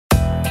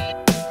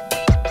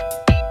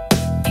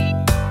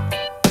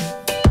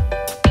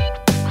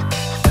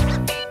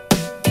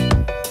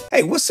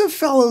Hey, what's up,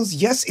 fellows?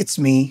 Yes, it's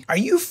me. Are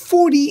you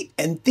 40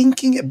 and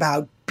thinking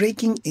about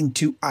breaking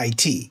into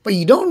IT, but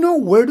you don't know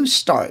where to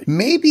start?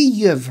 Maybe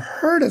you've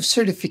heard of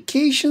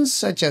certifications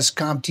such as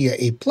CompTIA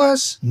A+,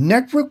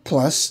 Network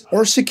Plus,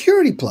 or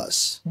Security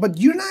Plus, but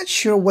you're not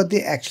sure what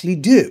they actually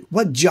do,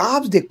 what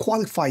jobs they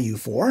qualify you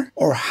for,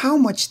 or how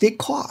much they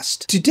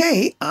cost.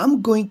 Today,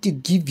 I'm going to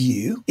give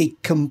you a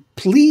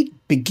complete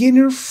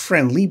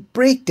beginner-friendly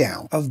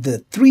breakdown of the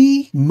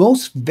 3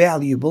 most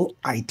valuable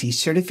IT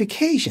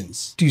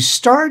certifications to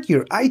start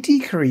your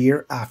IT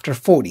career after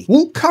 40.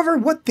 We'll cover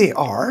what they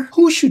are,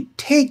 who should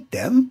take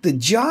them, the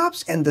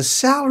jobs and the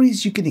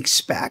salaries you can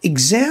expect,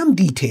 exam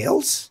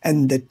details,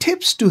 and the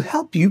tips to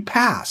help you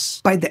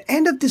pass. By the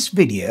end of this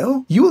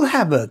video, you will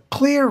have a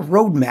clear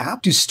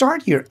roadmap to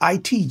start your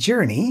IT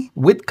journey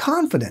with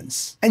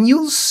confidence, and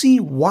you'll see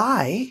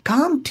why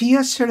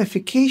CompTIA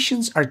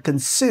certifications are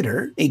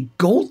considered a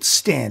gold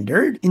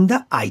standard in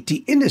the IT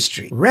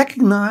industry,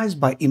 recognized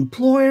by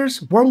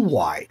employers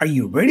worldwide. Are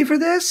you ready for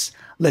this?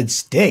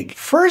 Let's dig.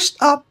 First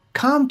up,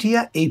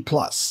 CompTIA A+,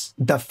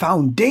 the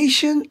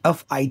foundation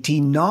of IT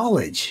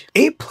knowledge.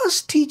 A+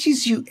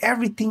 teaches you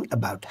everything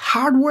about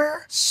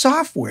hardware,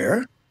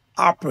 software,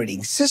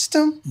 operating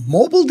system,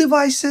 mobile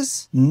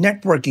devices,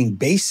 networking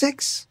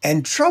basics,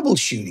 and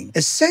troubleshooting.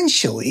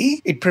 Essentially,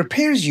 it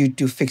prepares you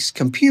to fix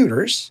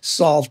computers,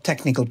 solve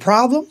technical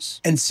problems,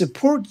 and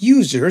support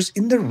users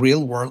in the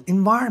real-world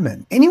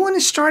environment. Anyone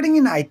starting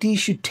in IT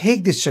should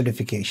take this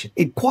certification.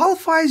 It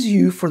qualifies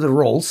you for the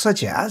roles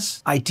such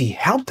as IT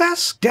help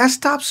desk,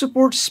 desktop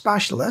support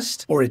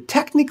specialist, or a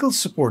technical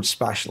support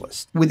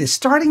specialist, with a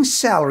starting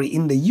salary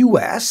in the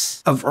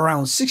US of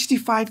around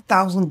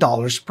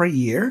 $65,000 per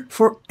year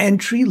for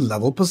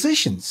entry-level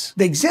positions.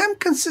 The exam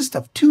consists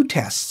of 2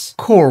 tests,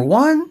 Core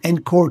 1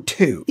 and Core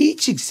 2,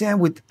 each exam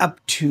with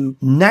up to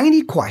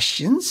 90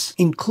 questions,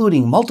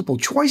 including multiple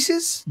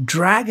choices,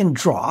 drag and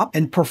drop,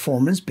 and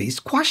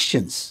performance-based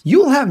questions.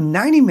 You'll have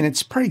 90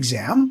 minutes per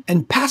exam,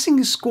 and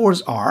passing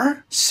scores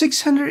are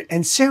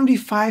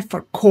 675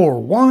 for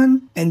Core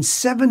 1 and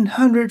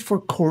 700 for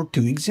Core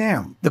 2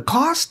 exam. The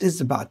cost is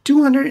about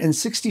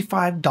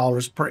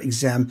 $265 per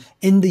exam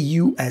in the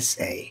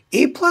USA.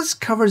 A+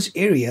 covers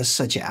areas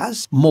such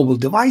as mobile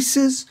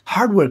devices,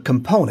 hardware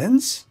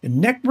components,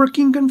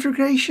 networking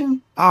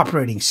configuration,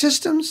 operating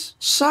systems,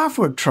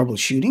 software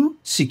troubleshooting,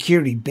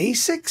 security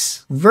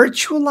basics,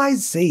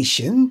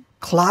 virtualization,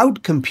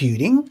 cloud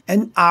computing,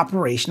 and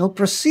operational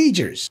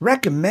procedures.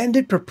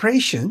 Recommended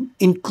preparation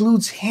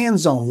includes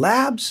hands-on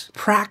labs,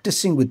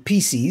 practicing with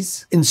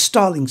PCs,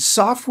 installing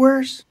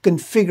softwares,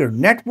 configure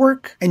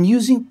network, and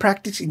using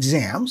practice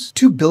exams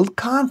to build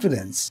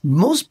confidence.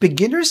 Most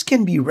beginners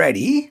can be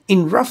ready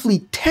in roughly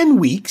 10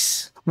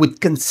 weeks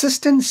with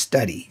consistent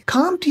study.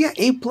 CompTIA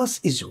A+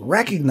 is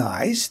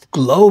recognized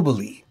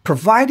globally,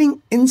 providing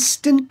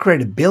instant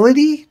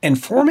credibility and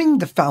forming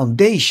the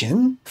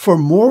foundation for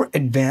more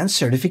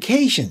advanced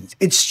certifications.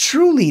 It's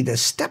truly the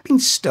stepping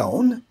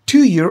stone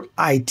to your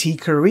IT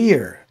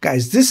career.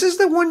 Guys, this is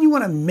the one you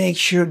want to make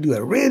sure to do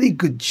a really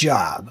good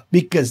job,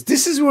 because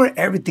this is where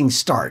everything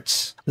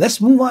starts.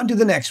 Let's move on to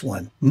the next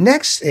one.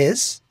 Next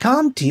is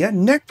CompTIA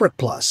Network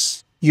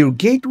Plus, your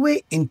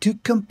gateway into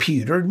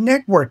computer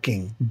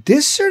networking.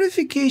 This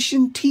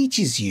certification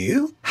teaches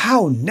you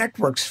how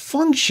networks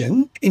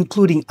function,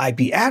 including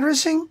IP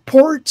addressing,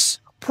 ports,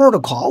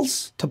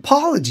 protocols,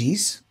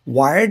 topologies,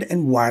 wired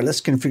and wireless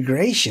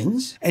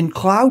configurations, and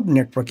cloud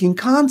networking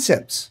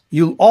concepts.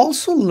 You'll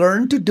also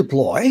learn to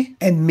deploy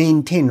and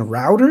maintain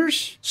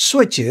routers,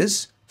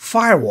 switches,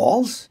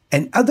 firewalls,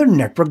 and other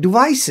network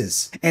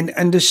devices, and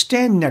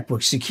understand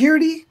network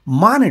security,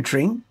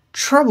 monitoring,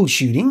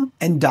 troubleshooting,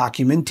 and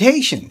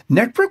documentation.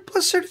 Network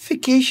Plus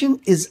certification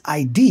is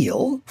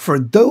ideal for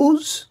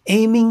those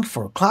aiming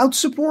for cloud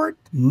support,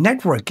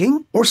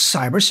 networking, or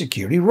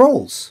cybersecurity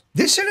roles.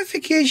 This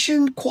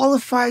certification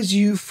qualifies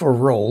you for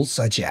roles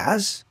such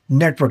as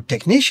network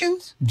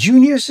technicians,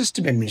 junior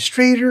system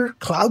administrator,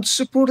 cloud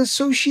support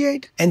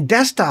associate, and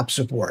desktop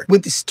support,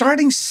 with the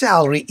starting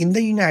salary in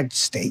the United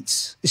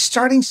States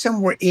starting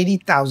somewhere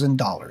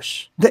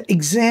 $80,000. The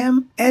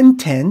exam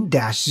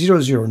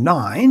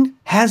N10-009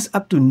 has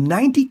up to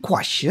 90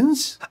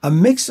 questions, a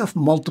mix of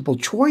multiple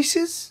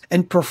choices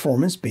and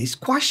performance-based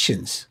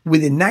questions,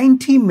 with a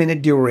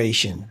 90-minute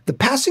duration. The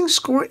passing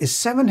score is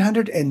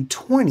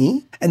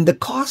 720, and the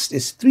cost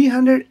is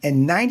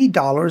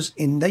 $390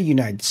 in the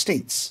United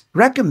States.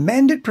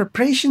 Recommended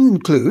preparations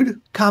include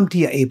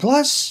CompTIA A+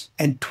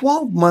 and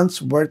 12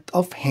 months worth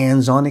of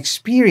hands-on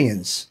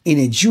experience in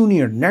a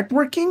junior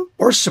networking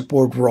or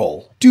support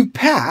role. To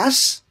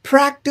pass,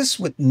 practice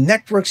with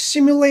network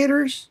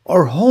simulators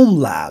or home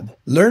lab.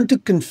 Learn to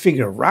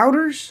configure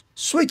routers,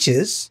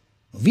 switches,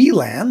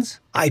 VLANs,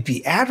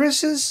 IP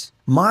addresses,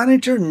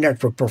 monitor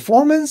network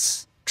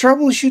performance,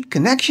 troubleshoot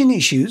connection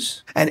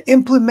issues, and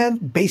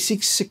implement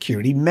basic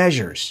security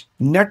measures.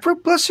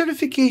 Network Plus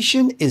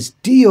certification is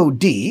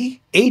DoD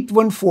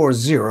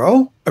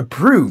 8140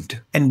 approved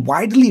and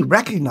widely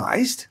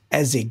recognized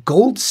as a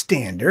gold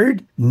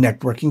standard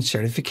networking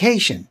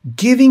certification,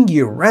 giving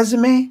your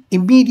resume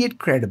immediate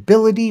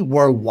credibility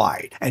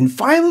worldwide. And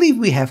finally,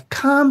 we have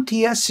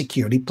CompTIA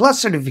Security Plus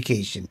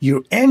certification,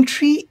 your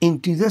entry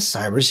into the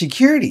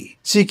cybersecurity.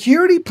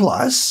 Security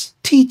Plus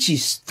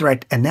teaches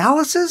threat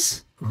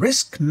analysis,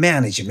 risk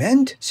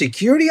management,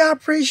 security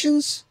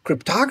operations,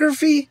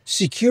 cryptography,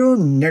 secure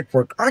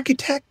network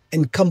architect,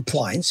 and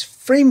compliance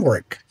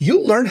framework.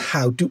 You'll learn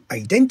how to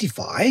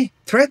identify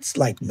threats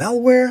like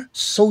malware,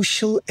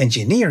 social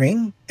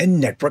engineering, and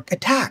network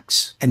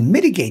attacks, and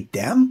mitigate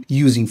them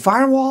using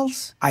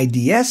firewalls,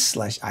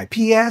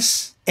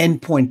 IDS/IPS,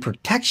 endpoint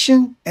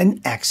protection, and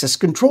access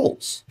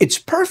controls. It's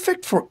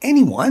perfect for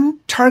anyone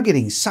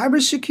targeting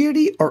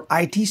cybersecurity or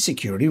IT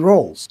security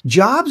roles.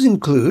 Jobs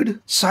include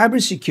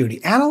cybersecurity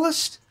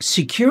analyst,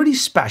 security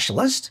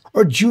specialist,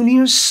 or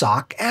junior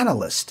SOC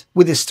analyst,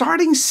 with a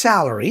starting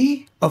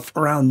salary of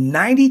around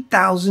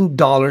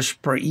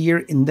 $90,000 per year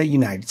in the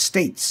United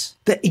States.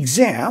 The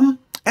exam,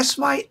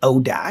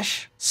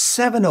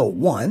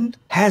 SYO-701,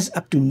 has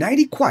up to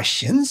 90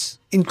 questions,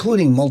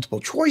 including multiple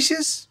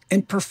choices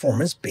and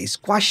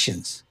performance-based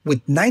questions,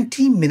 with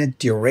 90-minute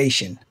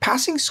duration.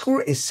 Passing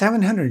score is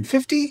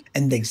 750,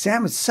 and the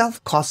exam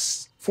itself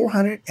costs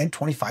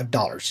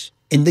 $425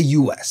 in the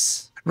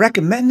US.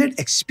 Recommended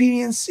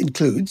experience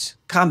includes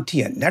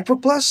CompTIA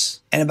Network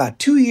Plus and about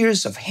 2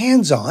 years of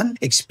hands-on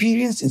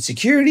experience in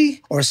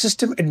security or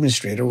system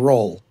administrator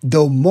role.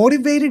 Though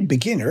motivated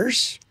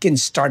beginners can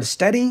start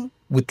studying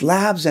with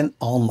labs and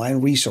online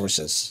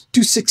resources.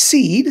 To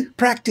succeed,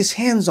 practice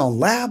hands-on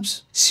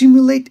labs,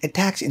 simulate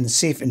attacks in a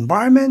safe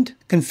environment,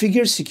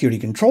 configure security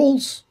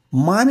controls,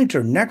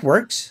 monitor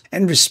networks,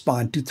 and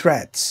respond to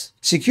threats.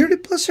 Security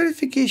Plus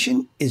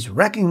certification is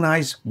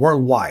recognized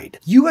worldwide.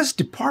 U.S.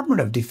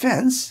 Department of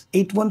Defense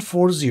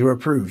 8140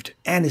 approved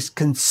and is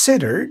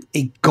considered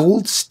a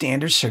gold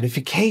standard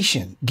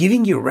certification,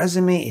 giving your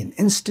resume an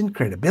instant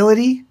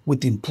credibility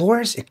with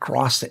employers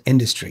across the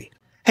industry.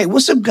 Hey,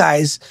 what's up,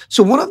 guys?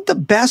 So one of the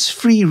best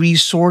free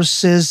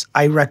resources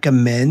I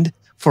recommend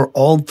for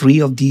all three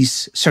of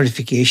these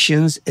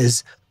certifications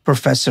is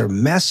Professor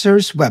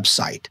Messer's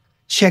website.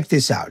 Check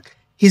this out.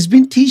 He's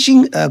been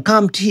teaching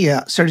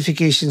CompTIA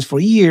certifications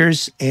for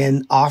years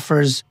and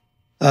offers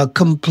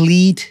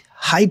complete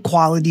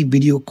high-quality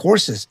video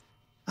courses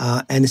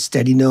and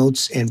study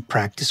notes and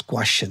practice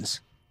questions.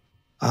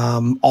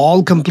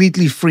 All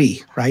completely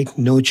free, right?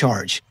 No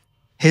charge.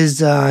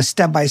 His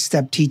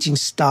step-by-step teaching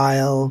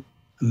style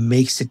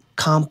makes it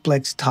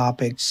complex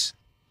topics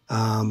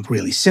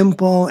really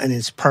simple, and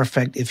it's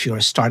perfect if you're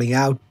starting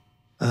out,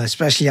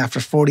 especially after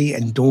 40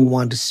 and don't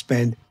want to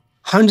spend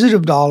hundreds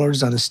of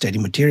dollars on a study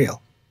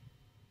material.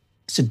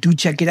 So do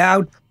check it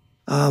out,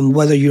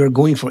 whether you're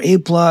going for A+,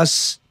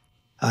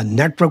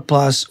 Network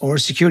Plus, or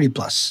Security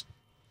Plus.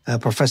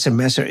 Professor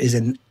Messer is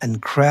an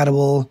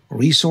incredible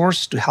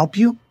resource to help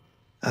you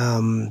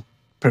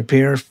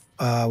prepare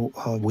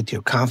with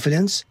your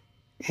confidence.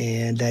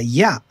 And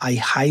yeah, I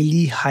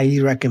highly,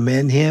 highly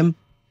recommend him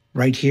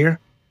right here,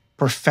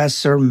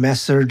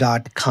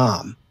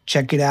 professormesser.com.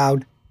 Check it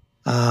out.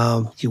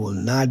 You will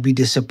not be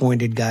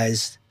disappointed,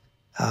 guys.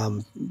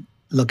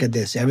 Look at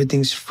this.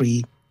 Everything's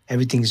free.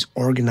 Everything's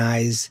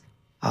organized.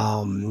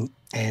 Yeah,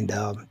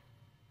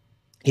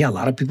 a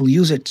lot of people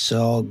use it.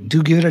 So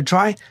do give it a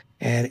try,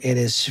 and it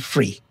is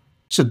free.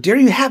 So there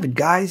you have it,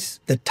 guys.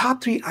 The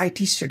top 3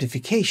 IT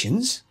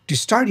certifications to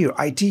start your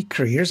IT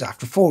careers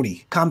after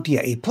 40.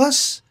 CompTIA A+,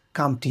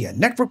 CompTIA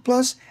Network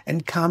Plus,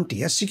 and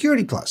CompTIA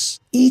Security Plus.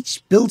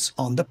 Each builds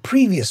on the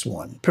previous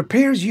one,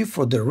 prepares you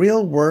for the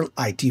real-world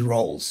IT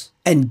roles,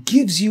 and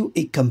gives you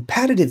a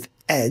competitive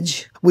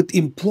edge with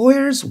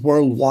employers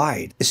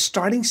worldwide.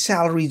 Starting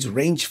salaries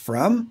range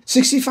from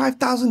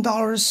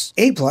 $65,000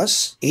 A+,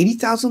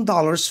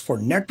 $80,000 for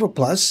Network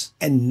Plus,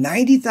 and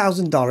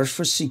 $90,000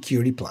 for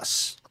Security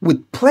Plus,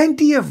 with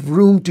plenty of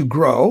room to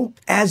grow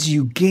as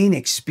you gain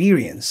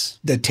experience.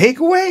 The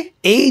takeaway?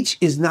 Age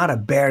is not a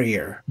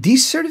barrier.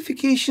 These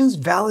certifications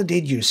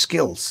validate your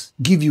skills,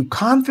 give you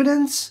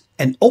confidence,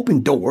 and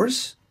open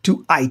doors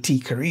to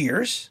IT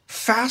careers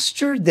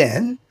faster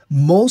than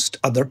most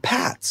other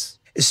paths.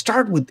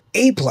 Start with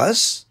A+,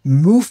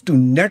 move to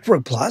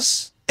Network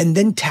Plus, and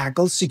then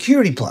tackle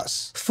Security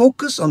Plus.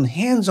 Focus on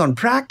hands-on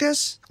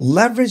practice,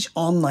 leverage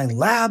online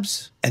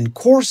labs and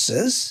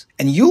courses,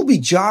 and you'll be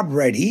job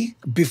ready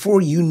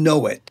before you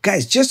know it.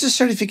 Guys, just a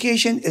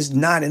certification is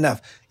not enough.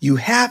 You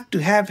have to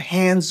have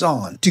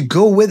hands-on to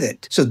go with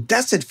it. So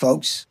that's it,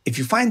 folks. If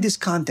you find this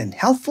content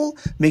helpful,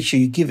 make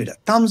sure you give it a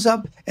thumbs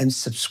up and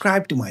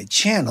subscribe to my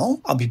channel.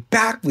 I'll be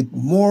back with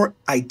more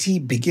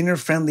IT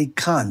beginner-friendly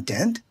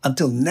content.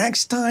 Until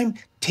next time,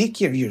 take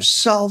care of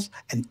yourself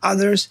and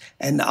others,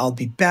 and I'll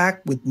be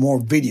back with more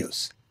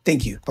videos.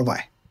 Thank you.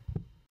 Bye-bye.